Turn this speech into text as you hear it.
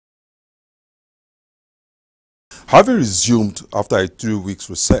Having resumed after a 3-week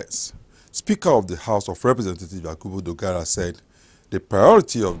recess, Speaker of the House of Representatives Yakubu Dogara said the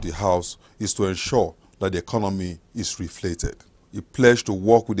priority of the House is to ensure that the economy is reflated. He pledged to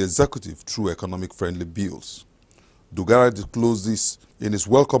work with the executive through economic-friendly bills. Dogara disclosed this in his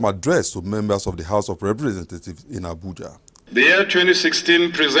welcome address to members of the House of Representatives in Abuja. The year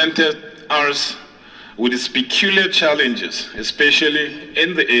 2016 presented us with its peculiar challenges, especially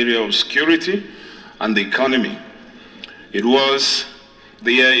in the area of security and the economy. It was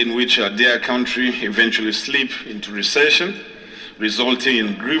the year in which our dear country eventually slipped into recession, resulting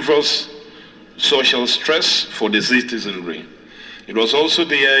in grievous social stress for the citizenry. It was also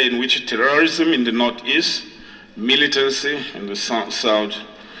the year in which terrorism in the northeast, militancy in the south,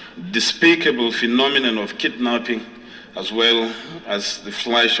 despicable phenomenon of kidnapping, as well as the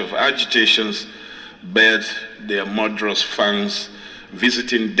flash of agitations bared their murderous fangs,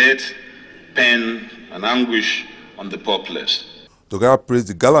 visiting death, pain, and anguish on the populace. Dogara praised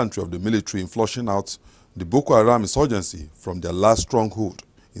the gallantry of the military in flushing out the Boko Haram insurgency from their last stronghold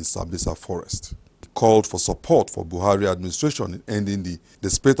in Sambisa Forest. He called for support for Buhari administration in ending the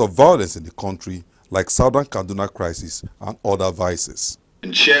spate of violence in the country, like Southern Kaduna crisis and other vices.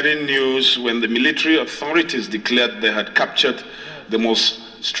 In sharing news when the military authorities declared they had captured the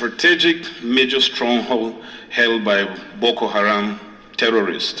most strategic major stronghold held by Boko Haram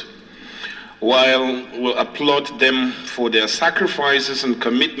terrorists. While we applaud them for their sacrifices and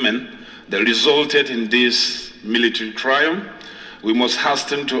commitment that resulted in this military triumph, we must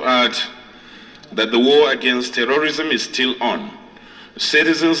hasten to add that the war against terrorism is still on.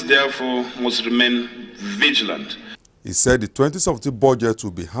 Citizens, therefore, must remain vigilant. He said the 2017 budget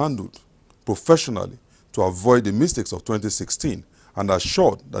will be handled professionally to avoid the mistakes of 2016 and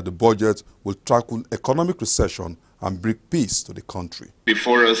assured that the budget will tackle economic recession and bring peace to the country.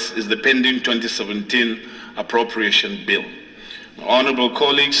 Before us is the pending 2017 appropriation bill. Honorable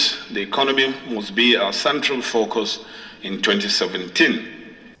colleagues, the economy must be our central focus in 2017.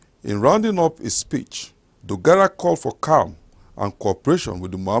 In rounding up his speech, Dogara called for calm and cooperation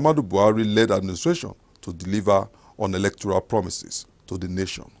with the Muhammadu Buhari-led administration to deliver on electoral promises to the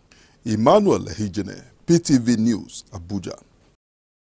nation. Emmanuel Lehijene, PTV News, Abuja.